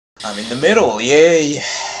I'm in the middle, yay!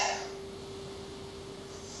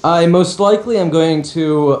 I most likely am going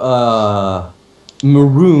to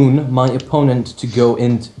maroon my opponent to go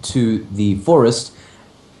into the forest,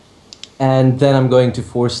 and then I'm going to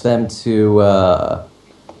force them to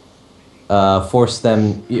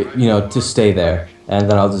to stay there, and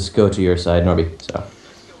then I'll just go to your side, Norby. So,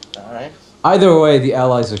 All right. either way, the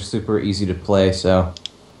allies are super easy to play. So,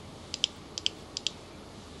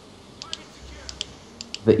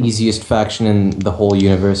 the easiest faction in the whole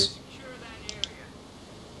universe.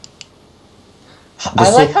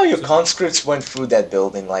 I like how your conscripts went through that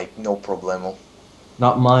building like no problemo.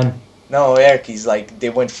 Not mine. No, Eric, he's like,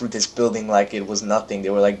 they went through this building like it was nothing.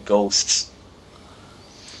 They were like ghosts.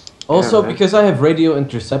 Also, Yeah, because I have radio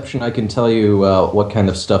interception, I can tell you what kind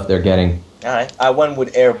of stuff they're getting. Alright, I went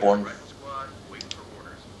with airborne.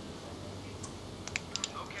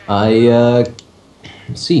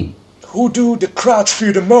 See. Who do the crowds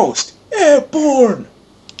fear the most? Airborne!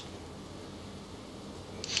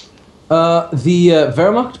 The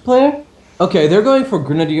Wehrmacht player? Okay, they're going for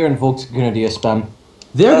Grenadier and Volksgrenadier spam.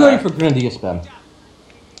 They're going for Grenadier spam.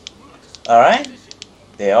 Alright,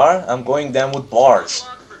 they are. I'm going down with bars.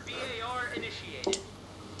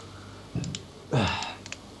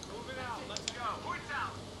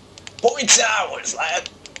 Points ours, lad!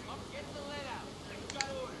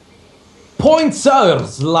 Points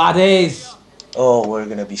ours, laddies! Oh, we're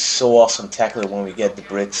gonna be so awesome tackler when we get the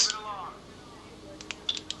Brits.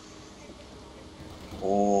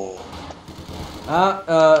 Oh.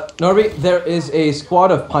 Norby, there is a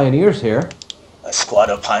squad of pioneers here. A squad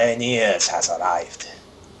of pioneers has arrived.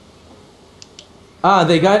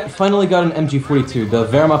 They finally got an MG42. The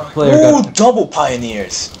Wehrmacht player Ooh, got... double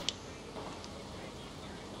pioneers!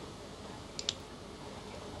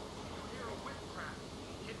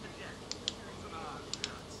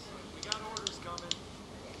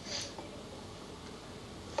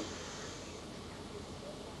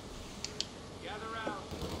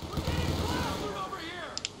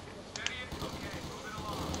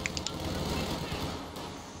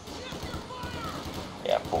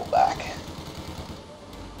 Yeah, pull back.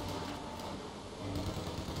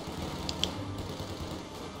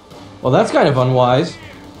 Well, that's kind of unwise.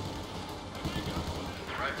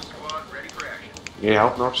 Need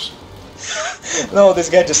help, Norse? No, this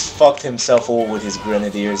guy just fucked himself over with his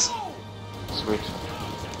grenadiers. Sweet.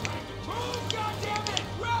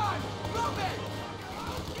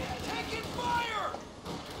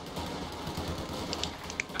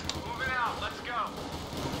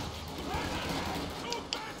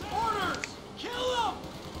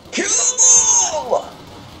 Kill them all!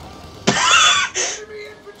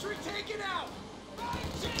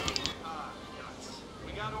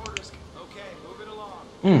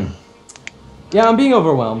 Yeah, I'm being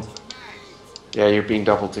overwhelmed. Yeah, you're being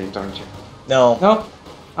double teamed, aren't you? No, No,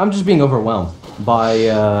 I'm just being overwhelmed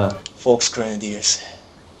by, folks grenadiers.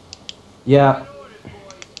 yeah.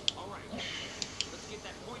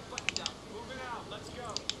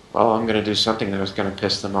 Well, I'm gonna do something that was gonna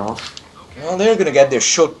piss them off. Well, they're gonna get their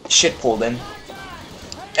shit pulled in.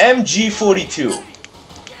 MG42.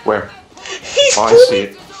 Where? He's Oh, I see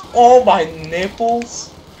pulling it. all my nipples.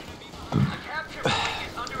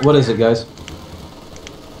 What is it, guys?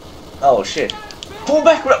 Oh shit. Pull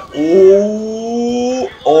back. Oh,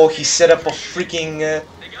 oh, he set up a freaking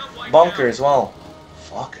bunker as well.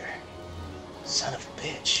 Fucker. Son of a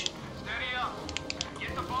bitch.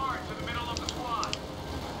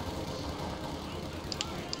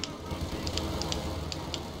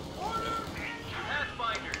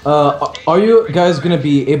 Are you guys gonna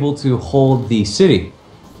be able to hold the city?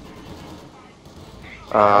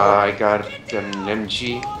 I got an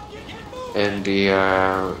MG in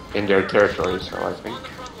in their territory, so I think.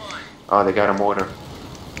 Oh, they got a mortar.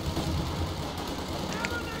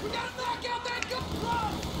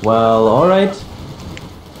 Well, alright.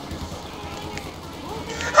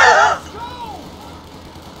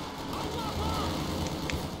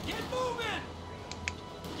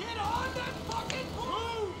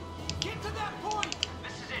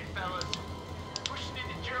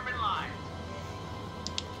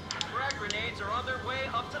 Grenades are on their way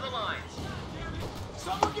up to the lines.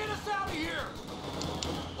 Someone get us out of here!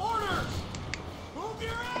 Orders! Move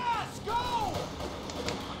your ass! Go!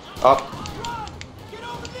 Up. Run! Get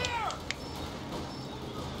over there!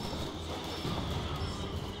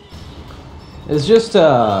 It's just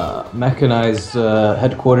mechanized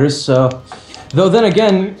headquarters, so... Though then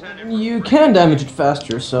again, you can damage it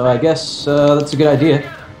faster, so I guess that's a good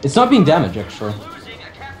idea. It's not being damaged, actually.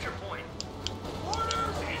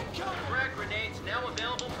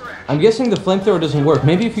 I'm guessing the flamethrower doesn't work.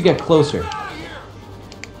 Maybe if you get closer.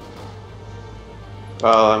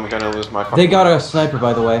 Well, I'm gonna lose my. They got a sniper,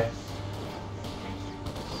 by the way.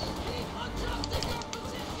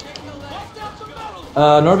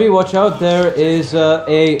 Norby, watch out! There is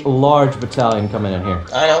a large battalion coming in here.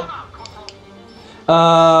 I know.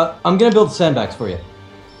 I'm gonna build sandbags for you.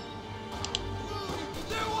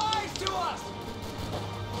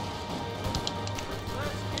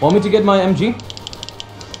 Want me to get my MG?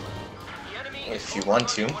 If you want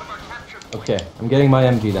to. Okay, I'm getting my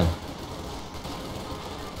MG then.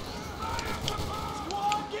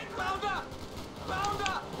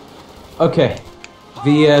 Okay,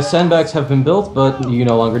 the sandbags have been built, but you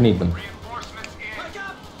no longer need them.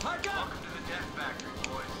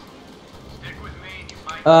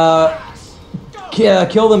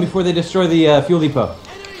 Kill them before they destroy the fuel depot.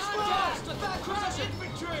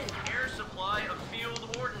 Air supply of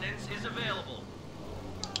field ordnance is available.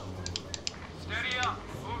 Steady up.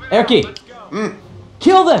 Move it Erky, out. Let's go.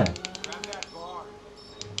 kill them! Grab that bar.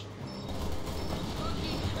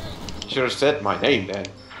 Should have said my name then.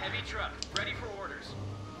 Heavy truck, ready for orders.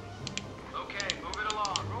 Okay, move it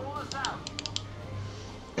along. Roll us out.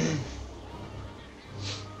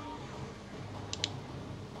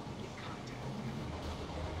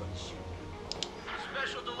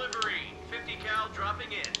 Special delivery. 50 cal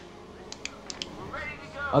dropping in. We're ready to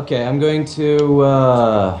go. Okay, I'm going to,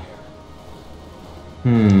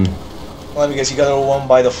 Well, because you got a one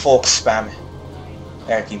by the folk spam.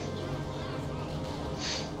 Erky.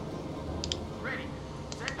 Ready.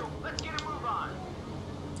 Central, let's get a move on.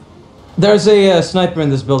 There's a sniper in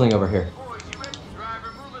this building over here. Boys, you ready?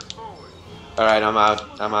 Driver, move us forward. Alright, I'm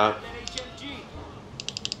out. I'm out. That HMG.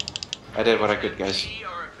 I did what I could, guys. We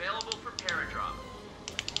are available for paradrop.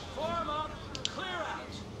 Form up. Clear out.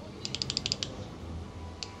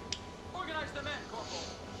 Organize the men, Corporal.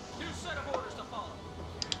 New set of orders to follow.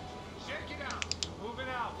 Shake it out. Moving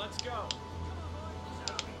out. Let's go.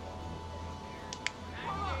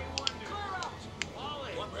 Clear out.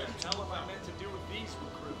 Wally. What the hell am I meant to do with these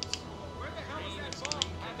recruits? Where the hell is that bomb?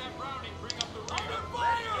 Have that Browning bring up the rear. Under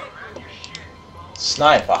fire! Grab your shit.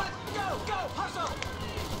 Sniper. Go, go, hustle!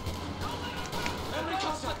 Enemy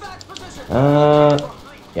contact. Back position.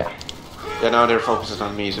 Yeah. Yeah, now they're focusing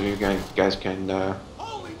on me, so you guys can.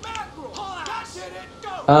 Holy mackerel! That did it.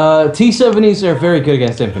 Go. T-70s are very good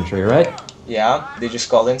against infantry, right? Yeah, they just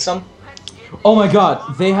called in some. Oh my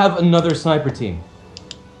god, they have another sniper team.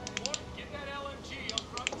 Get that LMG up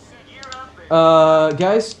front and center. Gear up.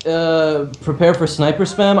 Guys, prepare for sniper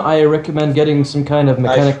spam. I recommend getting some kind of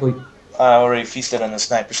mechanically... I already feasted on the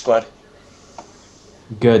sniper squad.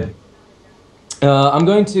 Good. I'm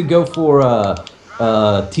going to go for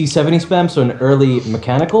T-70 spam, so an early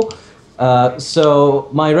mechanical. So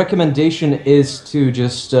my recommendation is to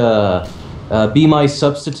just be my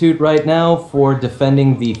substitute right now for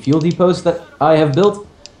defending the fuel depots that I have built,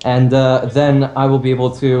 and then I will be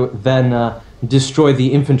able to then destroy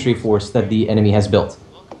the infantry force that the enemy has built.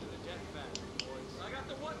 I got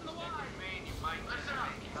the one in the wide, man. You might listen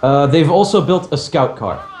up. They've also built a scout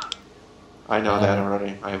car. I know that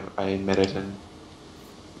already. I admit it, and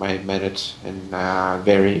I admit it in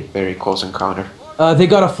very, very close encounter. They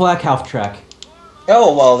got a flak half track.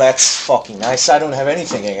 Oh, well, that's fucking nice. I don't have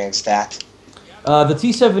anything against that. The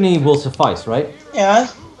T-70 will suffice, right? Yeah.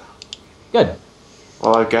 Good.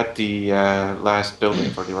 Well, I got the last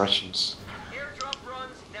building for the Russians. Airdrop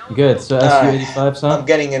runs now. Good, so Su-85, son. I'm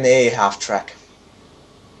getting an A half track.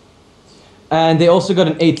 And they also got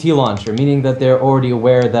an AT launcher, meaning that they're already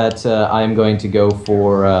aware that I'm going to go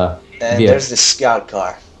for And Viet. there's the scout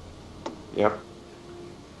car. Yep.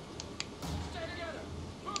 Stay together.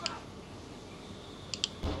 Move out.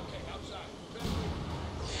 Okay,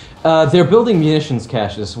 outside. They're building munitions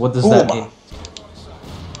caches. What does that Puma. mean?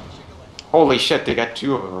 Holy shit, they got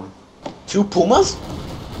 2 of them. 2 Pumas?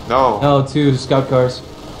 No. No, 2 scout cars.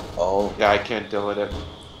 Oh. Yeah, I can't deal with it.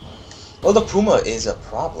 Well, the Puma is a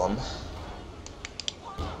problem.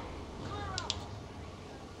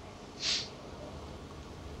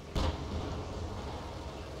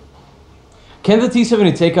 Can the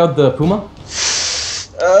T-70 take out the Puma?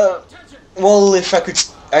 Well, if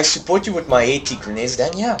I support you with my AT grenades,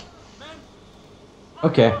 then yeah.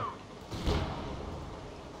 Okay.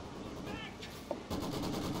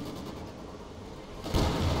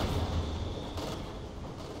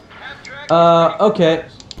 Okay.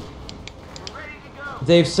 We're ready to go.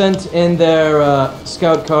 They've sent in their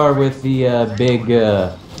scout car with the big. Secure the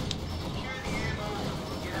ammo.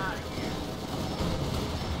 Get out of here.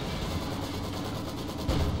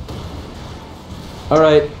 All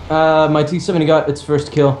right. My T-70 got its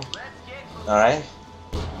first kill. Let's get Alright.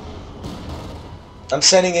 I'm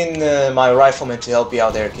sending in my rifleman to help you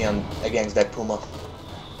out there, Keon, against that Puma.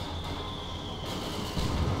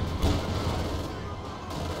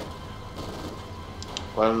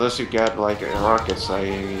 Well, unless you get like rockets, I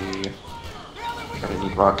kind of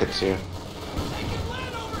need rockets here.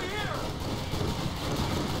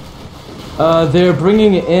 They're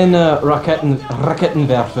bringing in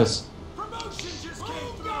Raketenwerfers. Promotion just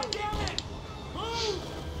came through. God damn it! Move!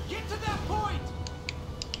 Get to that point.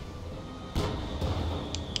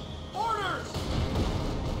 Orders.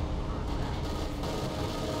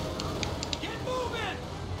 Get moving.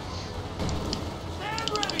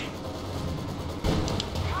 Stand ready.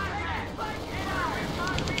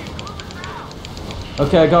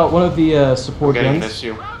 Okay, I got one of the support I'm getting guns. this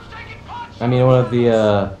you. I mean, one of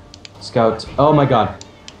the scouts. Oh my god.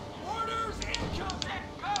 Orders incoming.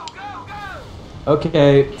 Go, go, go.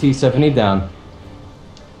 Okay, T-70 down.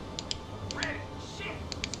 Ready. Shit.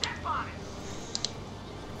 Step on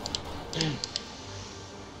it.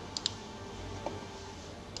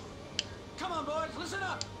 Come on, boys. Listen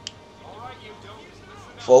up. All right, you don't listen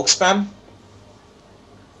up. Folk spam?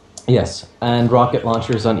 Yes, and rocket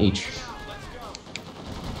launchers on each. Let's go.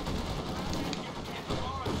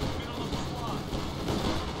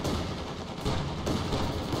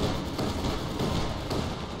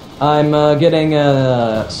 I'm getting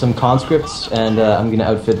some conscripts, and I'm gonna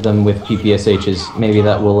outfit them with PPSHs. Maybe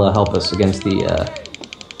that will help us against the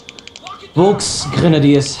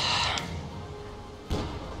Volksgrenadiers.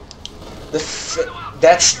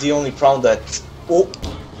 That's the only problem that... Oh!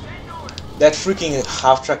 That freaking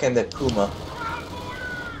half-track and that Puma.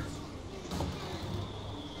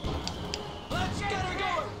 Let's get her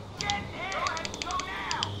going. Get in. Go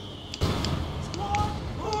now. Squad,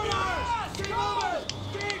 orders. Keep moving. Keep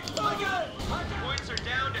moving. Points are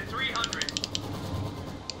down to 300.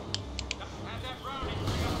 Have that Brownie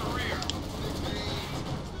bring up the rear.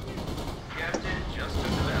 Captain, just took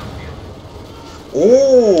the battlefield.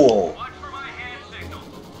 Oh! Watch for my hand signal.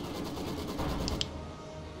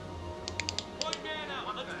 One man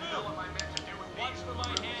out. Let's move. What am I meant to do with Watch for my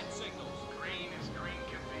hand signals. Green as green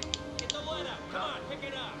can be. Get the lead up. Come on, pick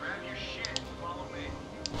it up. Grab your shit. Follow me.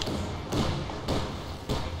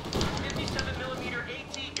 57mm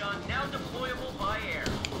AT gun now deployable by air.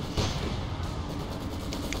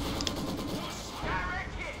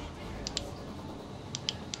 Direct hit.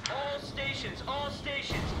 All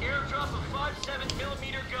stations. Airdrop a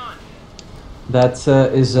 57mm gun. That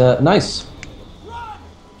is nice. Run!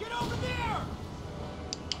 Get over there!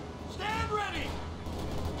 Stand ready!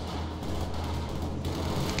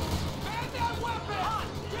 Man that weapon!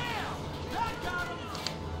 Damn! That got him!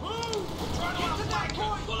 Move! Get to that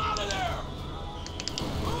point! Pull out of there!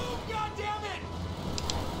 Move, goddammit!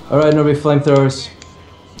 Alright, nobody flamethrowers.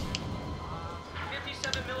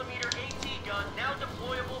 57mm AT gun now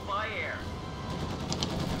deployable by air.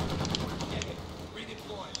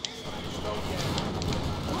 Redeploy.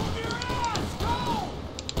 Move your ass! Go!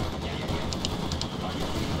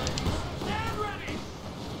 Stand ready!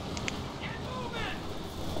 Get moving!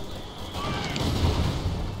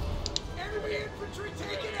 Enemy infantry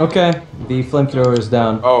taking it! Okay, the flamethrower is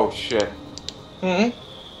down. Oh shit. Hmm?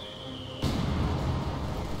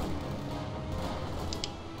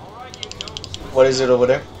 What is it over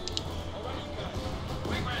there?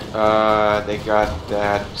 They got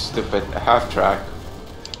that stupid half track.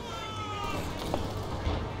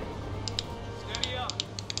 Steady up.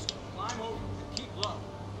 Climb over. Keep low.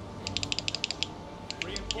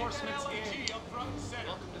 Reinforcements in. Up front and center.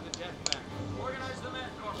 Welcome to the death pack. Organize the men,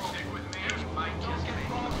 Corporal. Stick with me. Mike is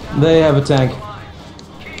getting They have a tank.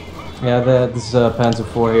 Yeah, this is Panzer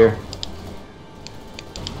IV here.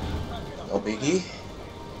 No biggie.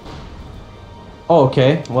 Oh,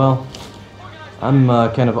 okay, well, I'm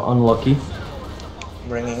kind of unlucky.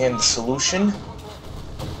 Bringing in the solution.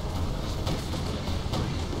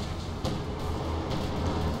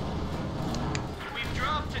 We've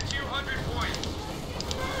dropped to 200 points.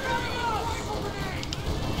 Rifle grenade!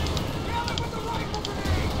 Gather with the rifle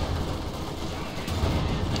grenade!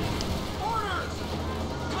 Orders!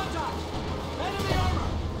 Contact! Enemy armor!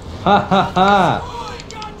 Ha ha ha! Oh,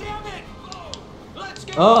 goddammit! Let's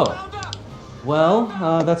get Oh. wound up! Well,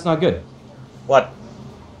 that's not good. What?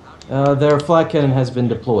 Their flag cannon has been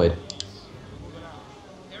deployed.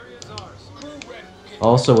 Area's ours. Crew ready.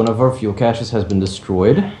 Also, one of our fuel caches has been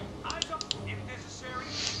destroyed. Eyes up. If necessary,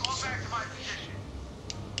 fall back to my position.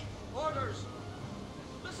 Orders.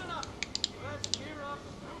 Listen up. Let's gear up.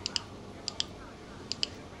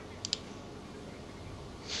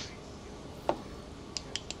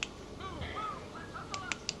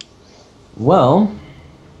 Well,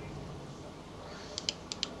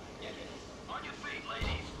 On your feet,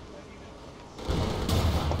 ladies.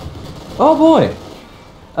 oh boy!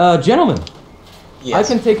 Gentlemen, Yes.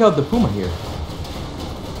 I can take out the Puma here.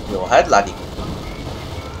 Go ahead, laddie.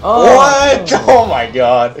 Oh, What? Oh my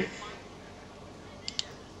god.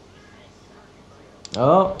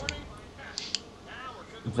 Oh.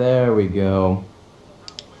 There we go.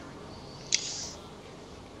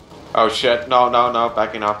 Oh shit, no, no, no,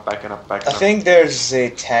 backing up, backing up, backing I up. think there's a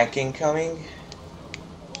tank incoming.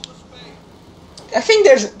 I think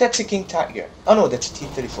that's a King Tiger. Oh no, that's a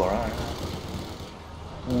T-34. Alright.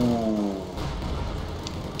 Ooh.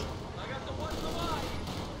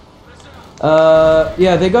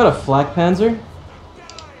 Yeah, they got a flak panzer.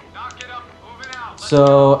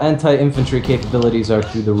 So anti-infantry capabilities are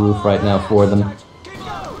through the roof right now for them.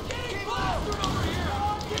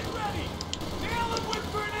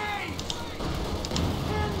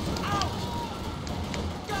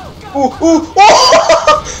 Ooh, ooh,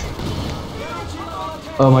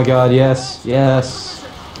 Oh my god, yes, yes.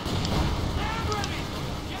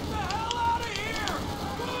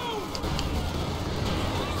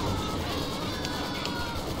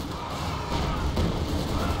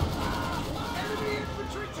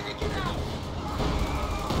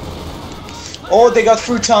 Oh, they got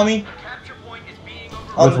through, Tommy.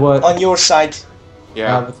 With what? On your side.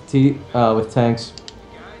 Yeah, With tanks.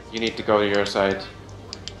 you need to go to your side.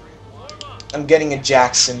 I'm getting a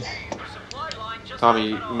Jackson.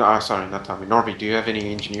 Tommy, no, sorry, not Tommy. Norby, do you have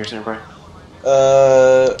any engineers nearby?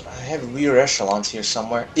 I have rear echelons here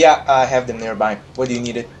somewhere. Yeah, I have them nearby. What do you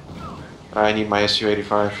need it? I need my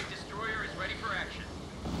Su-85.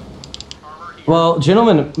 Well,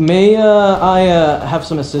 gentlemen, may I have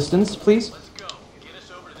some assistance, please?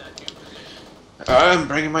 I'm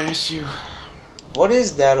bringing my SU. What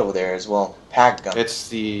is that over there as well? Pack gun. It's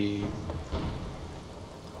the...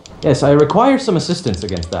 Yes, I require some assistance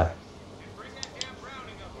against that.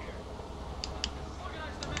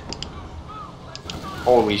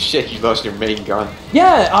 Holy shit, you lost your main gun.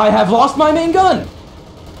 Yeah, I have lost my main gun!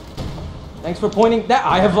 Thanks for pointing that.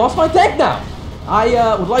 I have lost my tank now!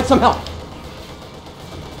 I would like some help.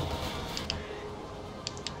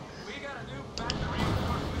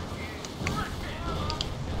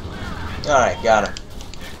 Alright, got him.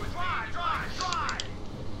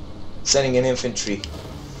 Sending an infantry.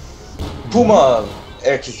 Puma!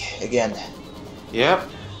 Erky, again. Yep.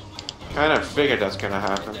 Kind of figured that's gonna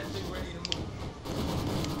happen.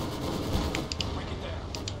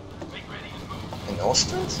 An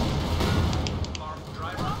Ostrand?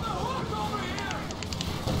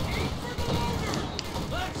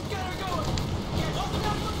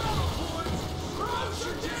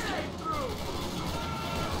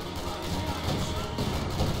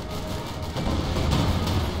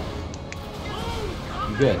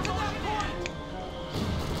 Good.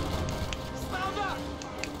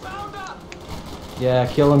 Yeah,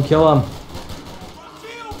 kill him, kill him.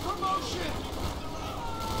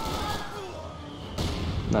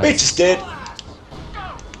 Nice. Bitch is dead.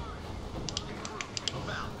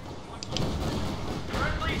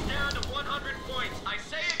 Friendly's down to 100 points. I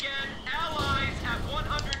say again, allies at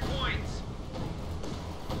 100 points.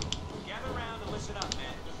 Gather around and listen up,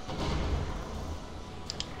 man.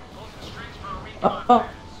 Pulling the strings for a recon.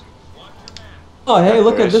 Oh, hey,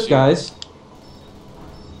 look at this, guys.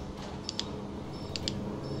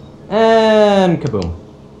 And kaboom.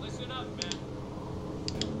 Listen up, man.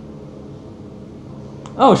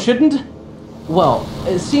 Oh, shouldn't? Well,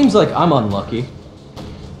 it seems like I'm unlucky.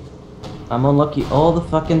 I'm unlucky all the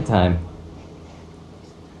fucking time.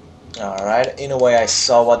 Alright, in a way I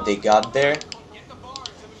saw what they got there. Get the bars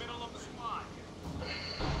in the middle of the spot.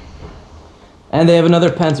 And they have another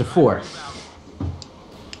Panzer IV.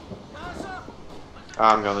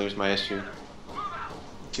 I'm gonna lose my SU.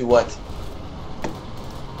 To what?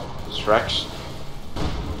 It's Rex.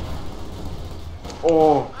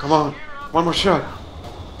 Oh, come on. One more shot.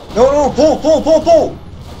 No, no, pull!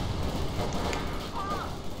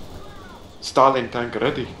 Stalin tank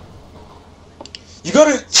ready. You got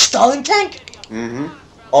a Stalin tank? Mm-hmm.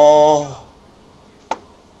 Oh.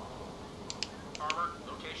 Armor,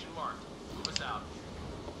 location marked. Move us out.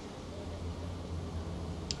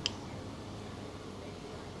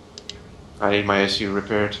 I need my SU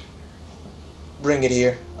repaired. Bring it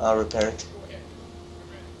here. I'll repair it.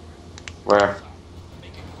 Where?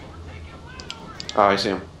 Oh, I see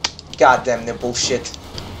him. Goddamn the bullshit.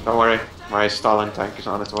 Don't worry, my Stalin tank is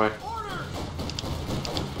on its way.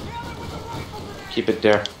 Keep it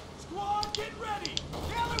there. Squad, get ready.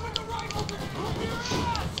 Gather with the rifle. Move your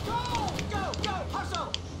ass. Go,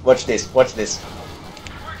 hustle. Watch this, watch this.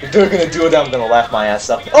 If they're gonna do it, I'm gonna laugh my ass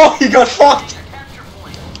up. Oh, he got fucked! Capture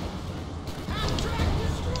point. Track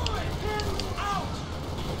destroyed. Out.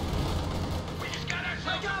 We just got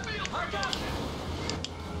ourselves a field. I got you.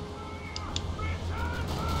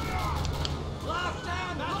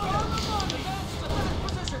 Lockdown.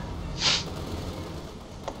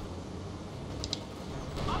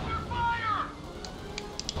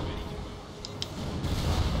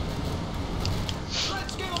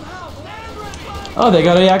 Oh, they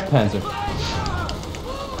got a Yak Panzer.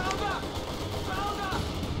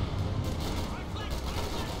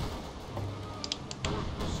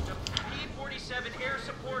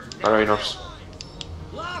 Alright, Norse.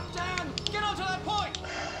 Lock down! Get onto that point!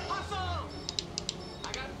 Hustle!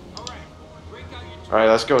 I got it. Alright. Break out your Alright,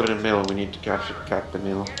 let's go to the middle. We need to cap the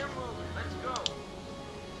middle. Get her moving. Let's go.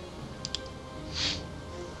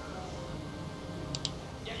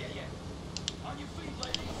 Yeah. On your feet,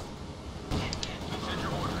 ladies. Send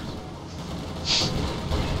your orders.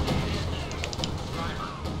 Driver,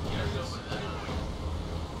 get us over there.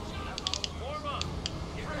 Form up.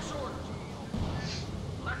 Fresh orders.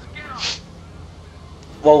 Let's get on.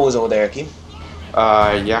 What was over there, Kim?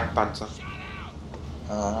 Yak Panzer.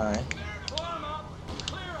 Alright. Form up.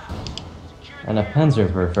 Clear out. And a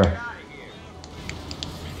Panzerwerfer.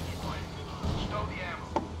 Stow the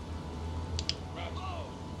ammo.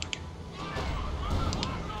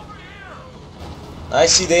 I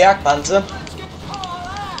see the Yak Panzer. Let's get the call on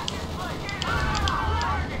that.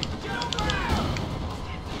 Get over there.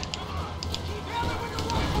 Keep hammering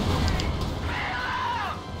with the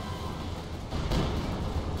rifle.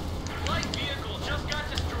 Light vehicle just got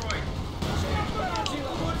destroyed.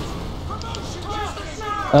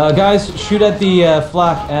 Guys, shoot at the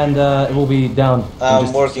flak and it will be down. in I'm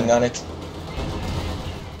just a working sec. on it.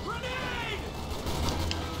 Grenade!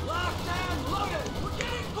 Locked and loaded. We're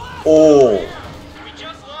getting blasted. Oh, We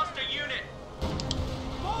just lost a unit.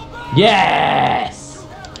 Fall back. Yes!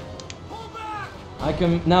 Pull back. I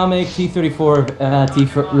can now make T-34,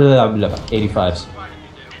 T-85s.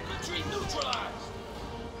 Infantry neutralized.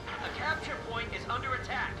 The capture point is under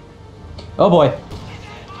attack. Oh boy.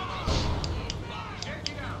 Check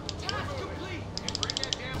it out. Task complete. And bring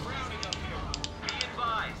that damn Browning up here. Be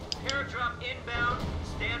advised. Airdrop inbound.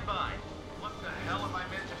 Stand by. What the hell am I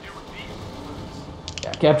meant to do with these?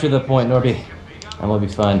 Yeah, capture the point, Norby. And we'll be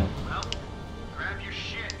fine. Well, grab your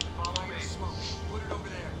shit and follow me. Put it over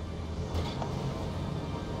there.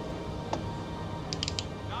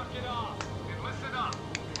 Knock it off. And listen up.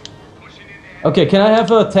 Pushing in there. Okay, can I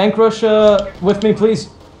have a tank rush with me, please?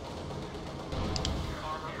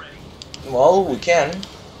 Armor ready. well, we can. Get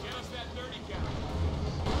us that 30 cal.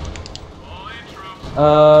 All in,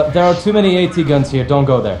 troops. There are too many AT guns here. Don't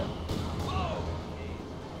go there.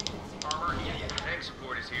 Armor, tank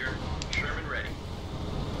support is here. Sherman ready.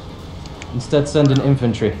 Instead, send an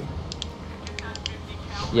infantry.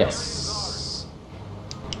 Yes.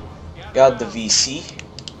 Got the VC.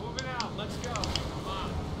 Moving out. Let's go. Come on.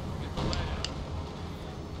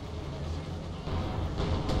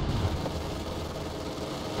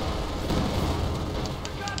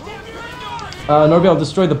 Get the lead out. Norby, I'll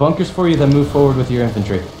destroy the bunkers for you, then move forward with your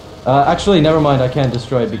infantry. Actually, never mind. I can't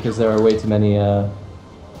destroy it because there are way too many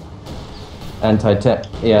anti-tank.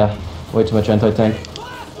 Yeah, way too much anti-tank.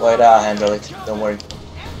 Wait, I'll handle it. Don't worry.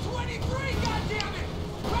 M23, goddammit!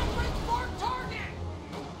 Reference mark target!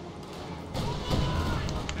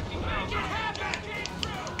 Make it happen!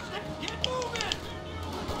 Get moving!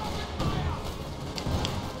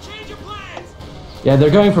 Change of plans! Yeah, they're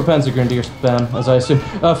going for Panzergrenadier spam, as I assume.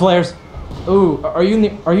 Flares. Ooh, are you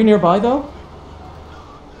nearby though?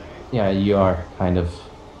 Yeah, you are kind of.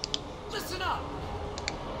 Listen up!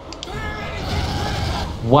 Prepare anything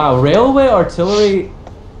critical! Wow, railway artillery.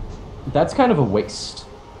 That's kind of a waste.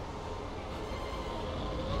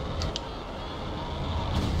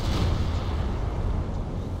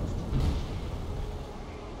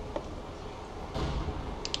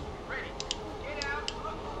 Ready. Get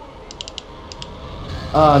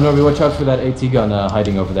out. Norby, watch out for that AT gun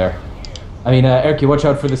hiding over there. I mean, Erky, watch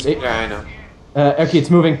out for this. Yeah, I know. Erky, it's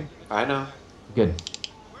moving. I know. Good.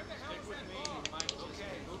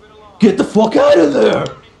 Get the fuck out of there!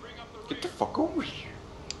 Get the fuck over here.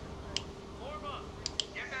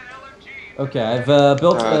 Okay, I've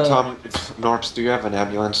built. Tom, Norps, do you have an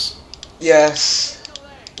ambulance? Yes.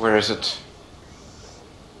 Where is it?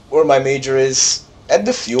 Where my major is. At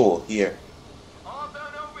the fuel here.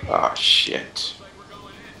 Oh shit.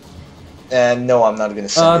 And no, I'm not gonna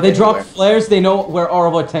send it They drop anywhere. flares. They know where all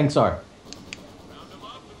of our tanks are.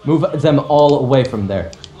 Move them all away from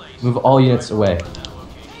there. Move all units away.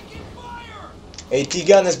 AT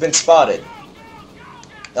gun has been spotted.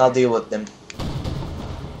 I'll deal with them.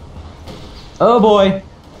 Oh boy. Enemy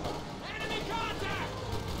contact!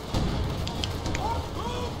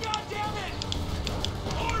 Move, goddammit!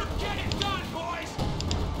 Order, get it done, boys!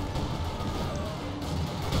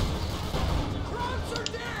 Grunts are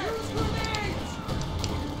dead! Use grenades!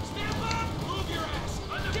 Stand up! Move your ass!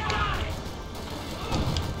 Get on it!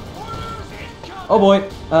 Orders incoming! Oh boy.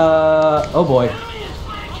 Oh boy.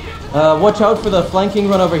 Watch out for the flanking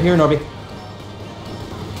run over here, Norby.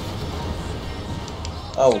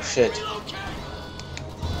 Oh shit. Allied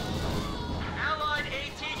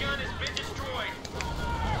AT gun has been destroyed.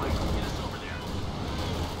 Get us over there.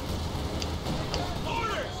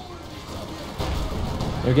 Orders!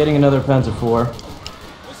 They're getting another Panzer IV.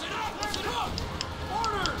 Listen up! Listen up!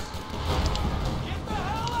 Orders! Get the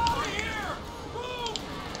hell out of here! Move!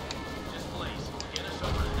 This place. Get us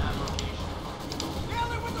over to that location.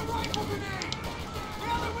 Nail it with the rifle grenade!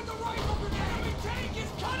 Nail it with the rifle grenade! Enemy tank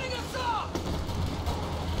is cutting us off!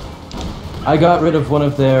 I got rid of one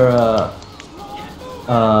of their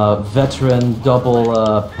veteran double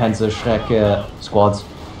Panzerschreck squads.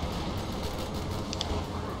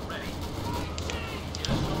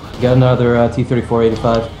 Got another T-34-85. Move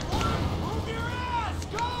your ass!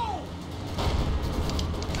 Go!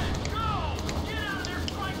 Go! Get out of their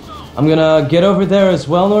strike zone! I'm gonna get over there as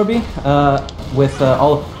well, Norby. With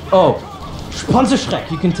all. Oh, Panzerschreck!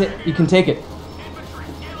 You can take it. Infantry,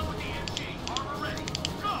 deal with the MG. Armor ready.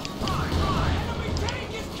 Go! Fire! Fire! Enemy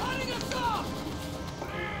tank is cutting us off!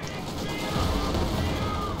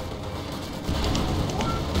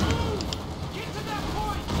 Get to that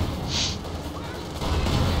point!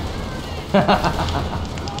 Get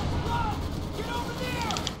over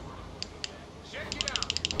there! Check it out.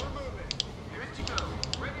 We're moving. Here it go.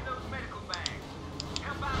 Bring in those medical bags.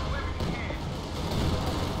 Help out whoever you can.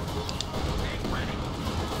 Tank ready.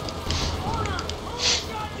 Order! Move,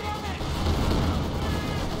 goddammit!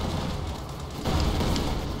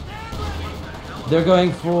 Stand ready! They're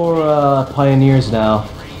going for pioneers now,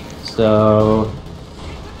 so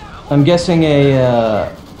I'm guessing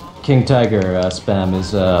a King Tiger spam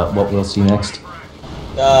is what we'll see next.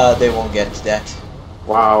 They won't get that.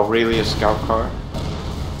 Wow, really a scout car?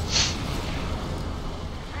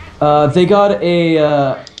 They got a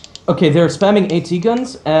okay. They're spamming AT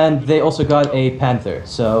guns, and they also got a Panther.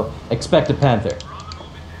 So expect a Panther. Stow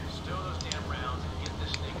those damn rounds and get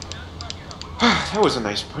this thing done. That was a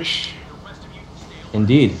nice push.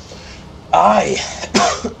 Indeed. I.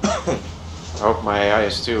 I hope my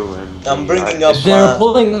eyes too. And I'm bringing up. They're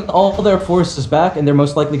pulling all their forces back, and they're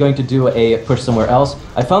most likely going to do a push somewhere else.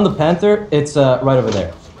 I found the Panther. It's right over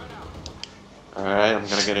there. Alright, I'm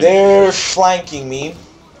gonna get it. They're flanking me.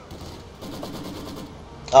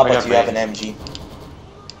 Oh, I but got you have an mine. MG.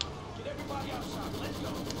 Get everybody outside. Let's go.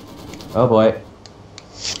 Oh boy.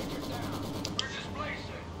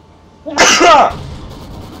 We're displacing.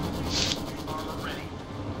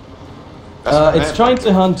 It's trying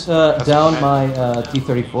to hunt down my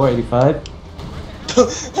T-34-85.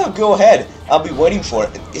 Go ahead. I'll be waiting for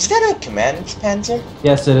it. Is that a command Panzer?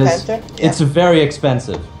 Yes, it is. Panther? Yeah. It's very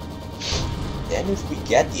expensive. Then if we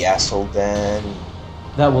get the asshole, then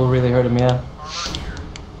That will really hurt him, yeah.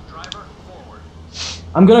 Driver forward.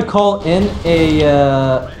 I'm gonna call in a.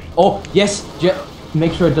 Oh yes,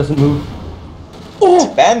 make sure it doesn't move. it's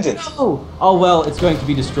Oh abandoned. no! Oh well, it's going to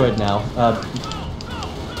be destroyed now.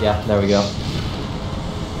 Yeah, there we go.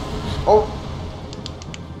 Oh,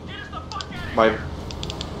 Get us the fuck out of my.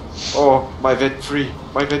 Oh, my vet free.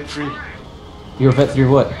 My vet free. You're vet 3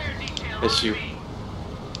 what? It's you.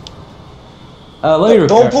 Let me repair.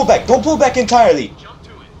 Don't pull back. Don't pull back entirely. Jump to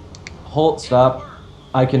it. Hold, stop.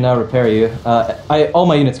 I can now repair you. All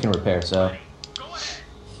my units can repair, so. Go ahead.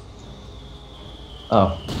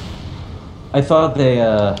 Oh. I thought they,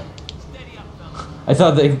 Steady up, fella. I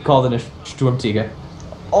thought they called it a Sturmtiger.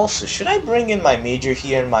 Also, should I bring in my major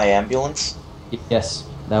here in my ambulance? Yes,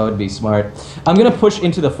 that would be smart. I'm gonna push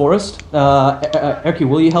into the forest. Erky,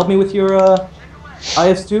 will you help me with your,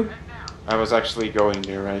 IS-2? I was actually going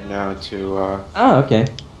there right now to, Ah, okay.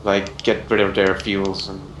 like, get rid of their fuels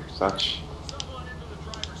and such. Someone into the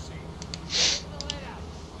driver's seat. Lay out.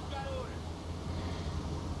 We've got orders.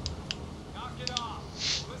 Knock it off.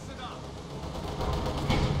 Listen up.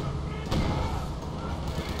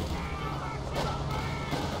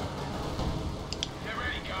 Get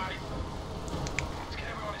ready, guys. Let's get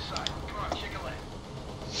everyone inside. Come on, shake a leg.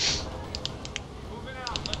 Moving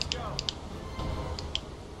out. Let's go.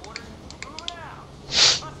 Orders. Moving out.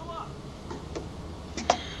 Hustle up.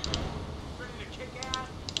 Ready to kick ass,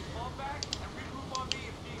 fall back, and regroup on me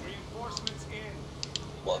if need. Reinforcements in.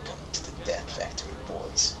 Welcome to the Death Factory,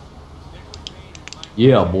 boys. Stick with me. My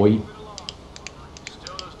Yeah, boy. move it along.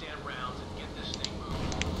 Stow those damn rounds and get this thing moving.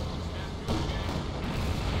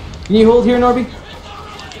 Can you hold here, Norby?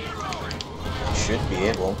 Should be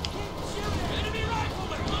able.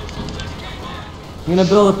 I'm gonna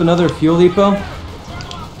build up another fuel depot.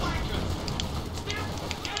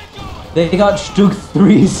 They got Stug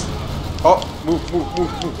 3s. Oh, move. Go, go!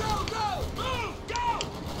 Move! Go!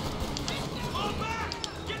 Move back!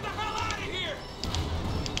 Get the hell out of here!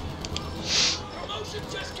 Promotion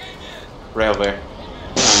just came in! Railway.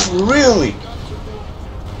 Really?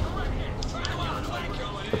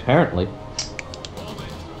 Apparently.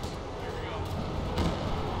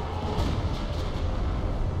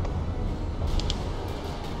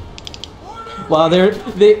 Wow,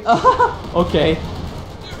 they okay.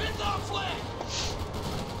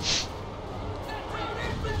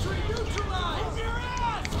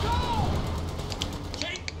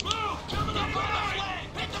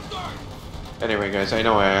 Anyway, guys, I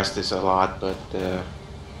know I asked this a lot, but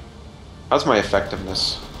how's my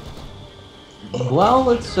effectiveness?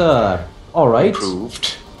 Well, it's all right.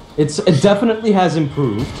 Improved. It definitely has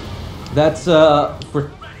improved. That's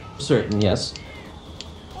for certain, yes.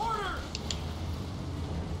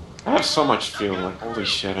 I have so much fuel, like, holy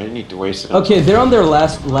shit, I need to waste it. Okay, they're on their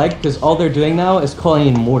last leg because all they're doing now is calling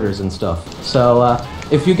in mortars and stuff. So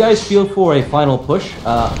if you guys feel for a final push,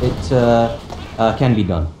 it can be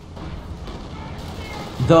done.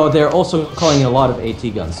 Though they're also calling in a lot of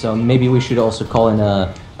AT guns, so maybe we should also call in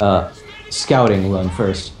a scouting run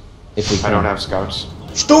first, if we can. I don't have scouts.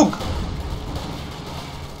 Stug!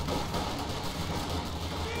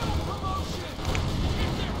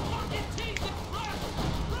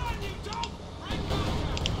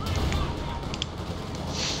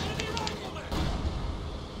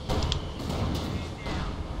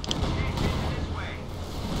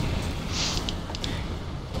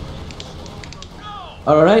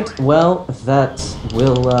 Alright, well, that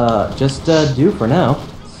will just do for now.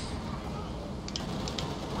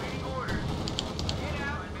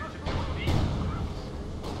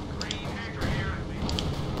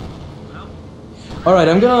 Alright,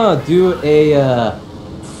 I'm gonna do a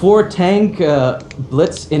 4-tank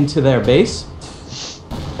blitz into their base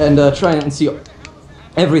and try and see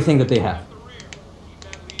everything that they have.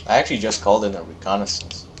 I actually just called in a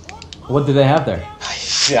reconnaissance. What do they have there?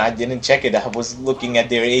 I didn't check it. I was looking at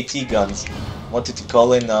their AT guns. Wanted to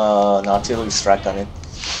call in an artillery strike on it.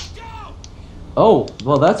 Oh,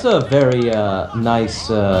 well, that's a very nice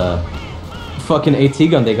fucking AT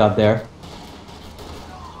gun they got there.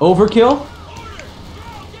 Overkill?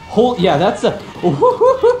 Yeah, that's a...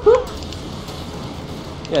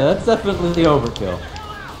 Yeah, that's definitely the overkill.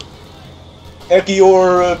 Erky,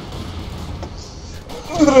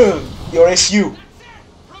 your SU.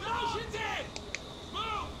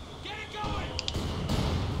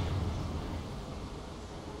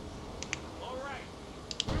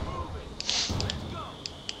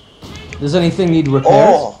 Does anything need repairs?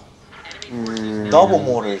 Oh! Double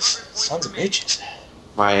mortars. Sons of bitches.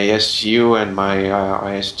 My SU and my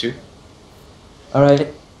IS-2.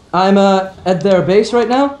 Alright. I'm at their base right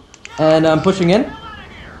now, and I'm pushing in.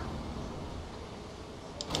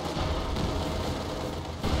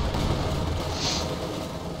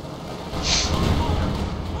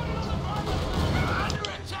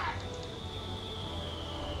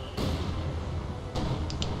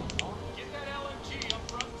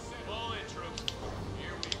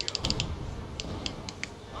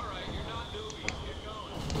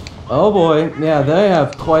 Oh boy, yeah, they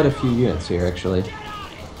have quite a few units here, actually.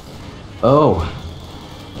 Oh.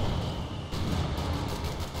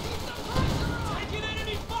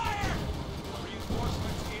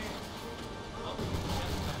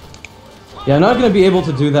 Yeah, I'm not going to be able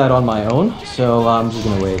to do that on my own, so I'm just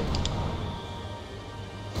going to wait.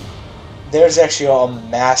 There's actually a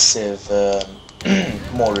massive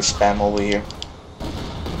mortar spam over here.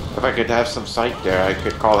 If I could have some sight there, I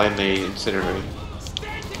could call in the incinerator.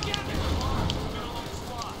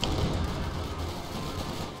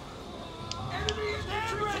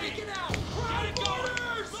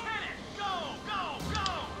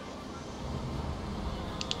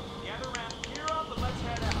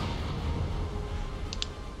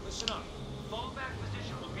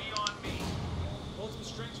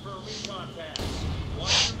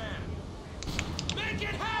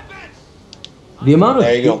 The amount of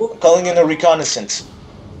There you go. Calling in a reconnaissance.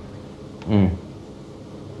 The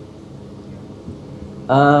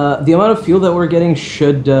amount of fuel that we're getting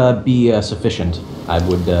should be sufficient, I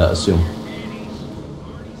would assume.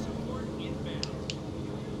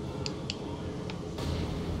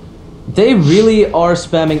 They really are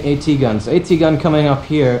spamming AT guns. AT gun coming up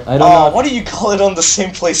here. I don't know. What do you call it on the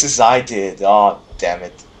same place as I did? Oh, damn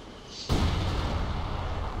it.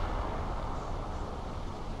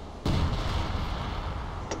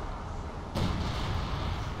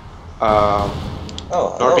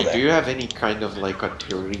 Norby, do you have any kind of like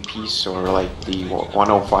artillery piece or like the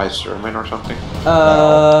 105 Sherman or something?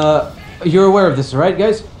 You're aware of this, right,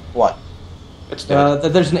 guys? What? It's dead.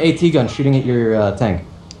 There's an AT gun shooting at your tank.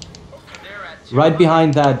 Right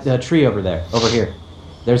behind that tree over there, over here.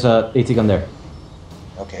 There's a AT gun there.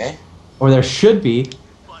 Okay. Or there should be.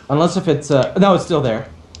 Unless if it's no, it's still there.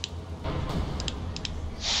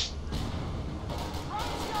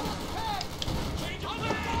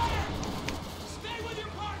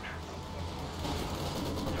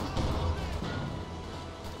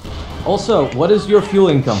 Also, what is your fuel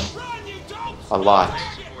income? A lot.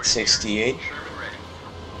 68.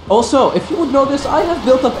 Also, if you would know this, I have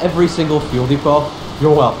built up every single fuel depot.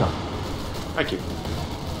 You're welcome. Thank you.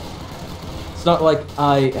 It's not like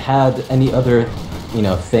I had any other, you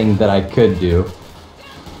know, thing that I could do.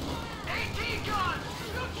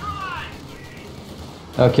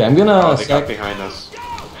 Okay, I'm gonna... Oh, they got behind us.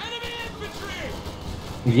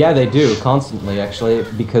 Yeah, they do, constantly, actually,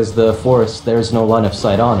 because the forest, there's no line of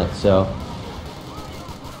sight on it, so...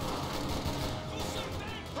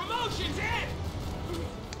 Promotion's in!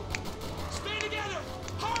 Stay together!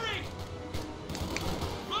 Hurry!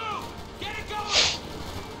 Move! Get it going!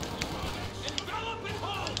 Envelop and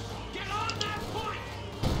hold! Get on that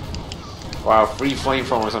point! Wow, 3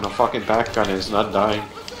 flamethrowers on a fucking back gun is not dying.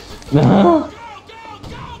 Go, go,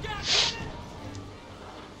 go,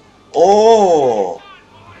 Oh!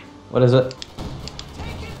 What is it?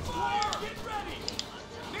 Take it fire! Get ready!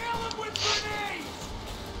 Nail him with grenades!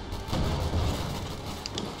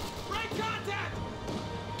 Break contact!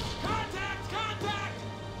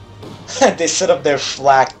 Contact! They set up their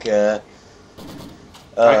flak. I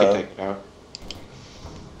can take it out.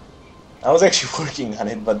 I was actually working on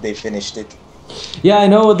it, but they finished it. Yeah, I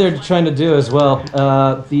know what they're trying to do as well.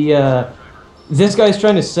 This guy's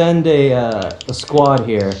trying to send a squad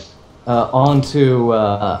here onto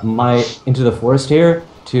into the forest here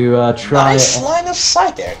to try. Nice line of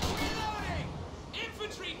sight there.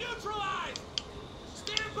 Infantry neutralized!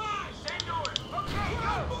 Stand by! Send orders! Okay,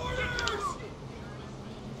 go! Orders!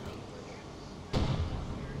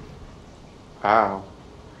 Ow.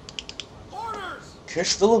 Orders!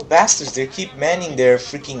 Curse the little bastards, they keep manning their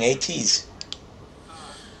freaking ATs.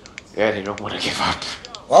 Yeah, they don't want to give up.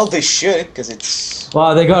 Well, they should, because it's...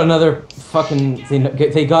 Wow, they got another fucking.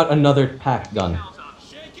 They got another pack gun.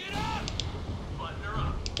 Shake it up! Button her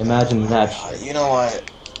up! Imagine that. Shit. You know what?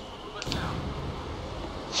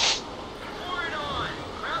 Pour it on!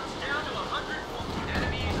 Crowd's down to 100.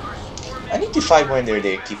 Enemies are swarming. I need to find when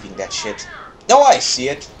they're keeping that shit. No, I see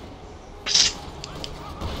it. Stand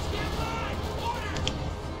by!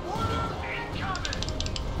 Order! Order! Incoming!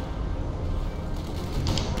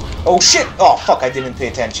 Oh shit! Oh fuck, I didn't pay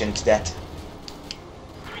attention to that.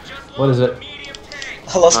 We just What is lost it? a medium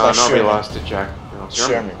tank. I lost my No, we Sherman. lost it, Jack. No,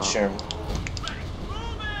 Sherman. Oh. Sherman. Move it!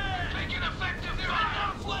 Take an effective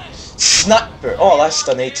conflict! Sniper! Oh, that's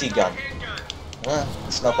an AT gun. Handgun. Well,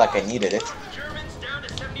 it's not like I needed it. Germans down to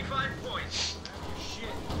 75 points.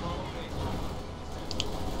 Shit, follow me.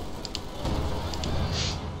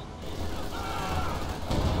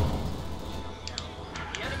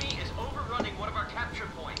 The enemy is overrunning one of our capture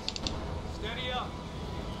points. Steady up.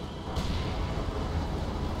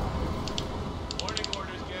 Warning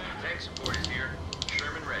orders, gang. Tank support is here.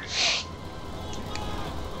 Sherman ready.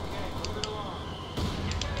 Okay, moving along.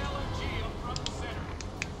 Get that LMG up front and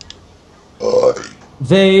center.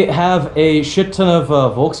 They have a shit ton of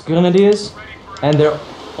Volksgrenadiers, and they're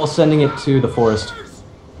all sending it to the forest.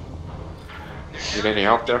 Need any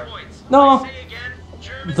help there? Points. No. Say again.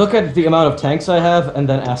 Germans Look at the amount of tanks I have, and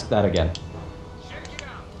then ask that again. check it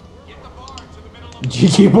out. Get the bar to the middle of the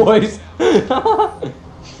GG boys.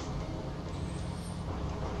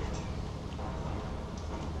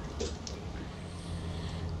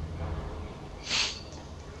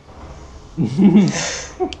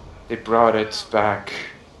 They brought it back.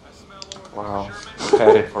 Wow.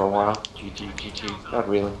 Had it for a while. GG, GG. Not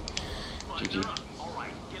really. GG.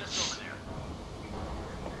 Alright, get us over there.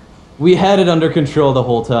 We had it under control the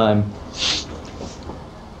whole time.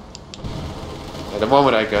 At the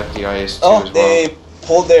moment I got the IS-2 Oh, as well. they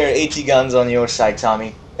pulled their AT guns on your side,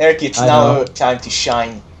 Tommy. Eric, it's I now know. time to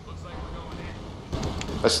shine. Looks like we're going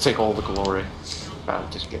in. Let's take all the glory. Ah,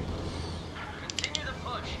 just kidding. Continue the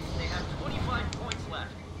push. They have 25 points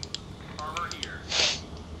left. Armor here.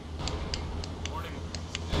 Warning.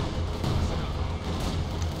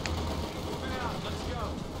 Moving out. Let's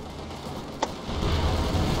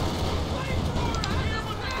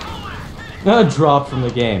go. Drop from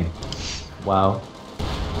the game. Wow.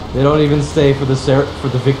 They don't even stay for the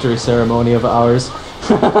victory ceremony of ours.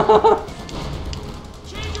 Change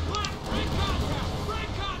your plan. Break contact. Break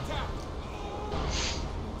contact.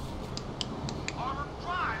 Armor.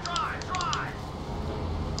 Drive.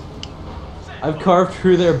 I've carved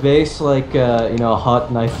through their base like you know, a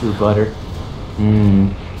hot knife through butter.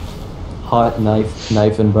 Mmm. Hot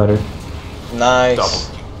knife and butter. Nice.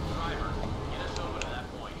 Double. Driver, get us over to that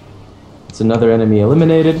point. It's It's another enemy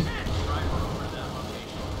eliminated.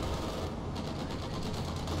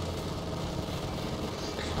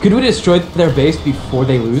 Could we destroy their base before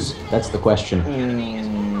they lose? That's the question.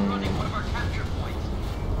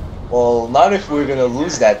 Well, not if we're gonna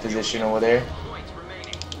lose that position over there.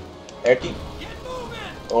 Erky?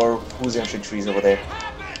 Or whose infantry's over there?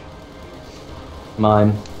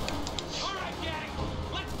 Mine.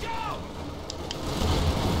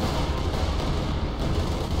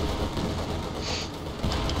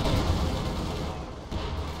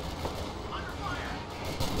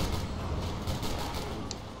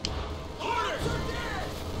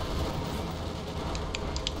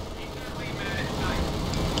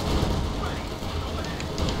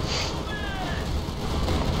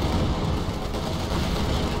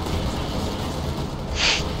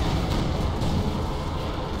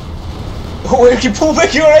 Oh, Erky, pull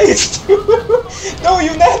back your ace! No,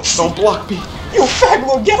 you nuts! Don't block me! You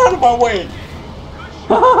faggot, get out of my way!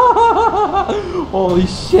 Holy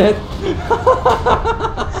shit!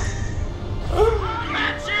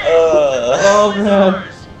 Oh man,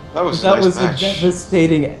 That was a that nice was match. a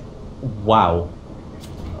devastating. Wow.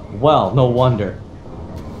 Well, no wonder.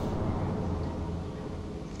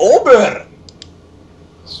 Ober!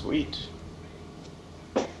 Sweet.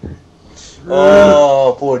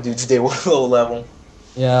 Oh, poor dudes, they were low level.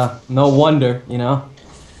 Yeah, no wonder. You know,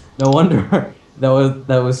 no wonder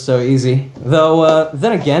that was so easy. Though,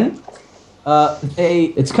 then again,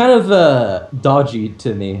 it's kind of dodgy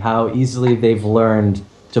to me how easily they've learned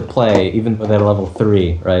to play, even though they're level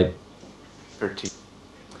 3, right? 13.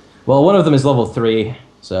 Well, one of them is level 3,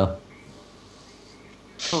 so.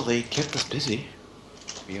 Well, they kept us busy,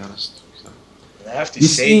 to be honest. So. I have to You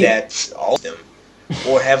say see- that all of them,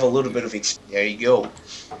 or have a little bit of experience. There you go.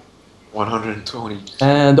 120.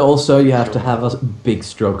 And also, you have to have a big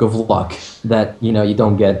stroke of luck that, you know, you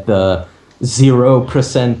don't get the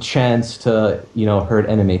 0% chance to, you know, hurt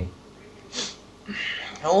enemy.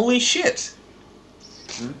 Holy shit.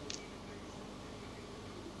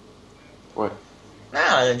 What?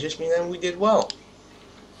 Nah, it just means that we did well.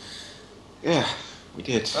 Yeah, we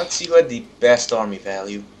did. Let's see who had the best army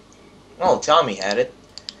value. Oh, Tommy had it.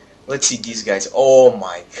 Let's see these guys. Oh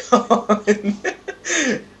my god.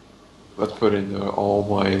 Let's put in the, oh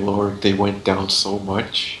my lord, they went down so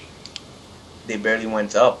much. They barely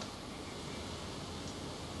went up.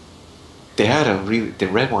 They had a really, the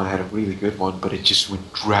red one had a really good one, but it just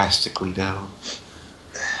went drastically down.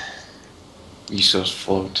 Resource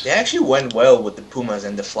float. They actually went well with the Pumas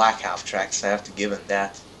and the flak half tracks. I have to give them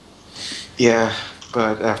that. Yeah,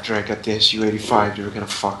 but after I got the Su-85, they were kind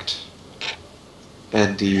of fucked.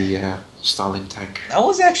 And the Stalin tank. I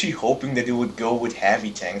was actually hoping that it would go with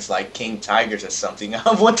heavy tanks like King Tigers or something.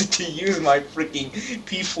 I wanted to use my freaking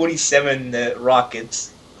P-47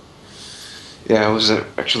 rockets. Yeah, I was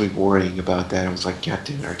actually worrying about that. I was like, God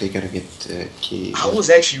damn, are they gonna get killed? I was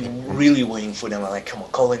actually really waiting for them. I'm like, come on,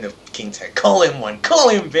 call in the King Tank. Call him one. Call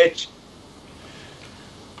him, bitch.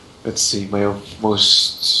 Let's see, my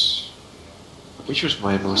most... Which was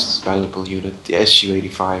my most valuable unit? The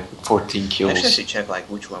Su-85, 14 kills. Actually, I should check like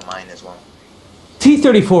which were mine as well.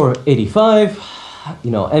 T-34-85,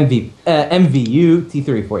 you know, MVU,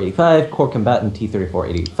 T-34-85, Core Combatant,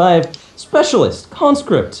 T-34-85, Specialist,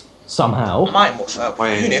 Conscript, somehow, My most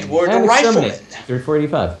My- unit were the and riflemen. Exterminate,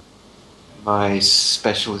 T-34-85. My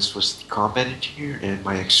specialist was the combat engineer, and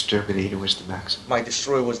my exterminator was the maximum. My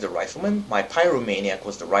destroyer was the rifleman. My pyromaniac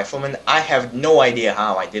was the rifleman. I have no idea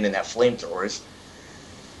how I didn't have flamethrowers.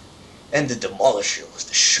 And the demolisher was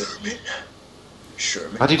the Sherman.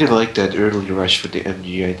 I didn't like that early rush with the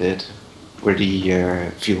MG I did, where the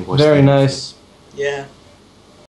field was... Very nice. Yeah.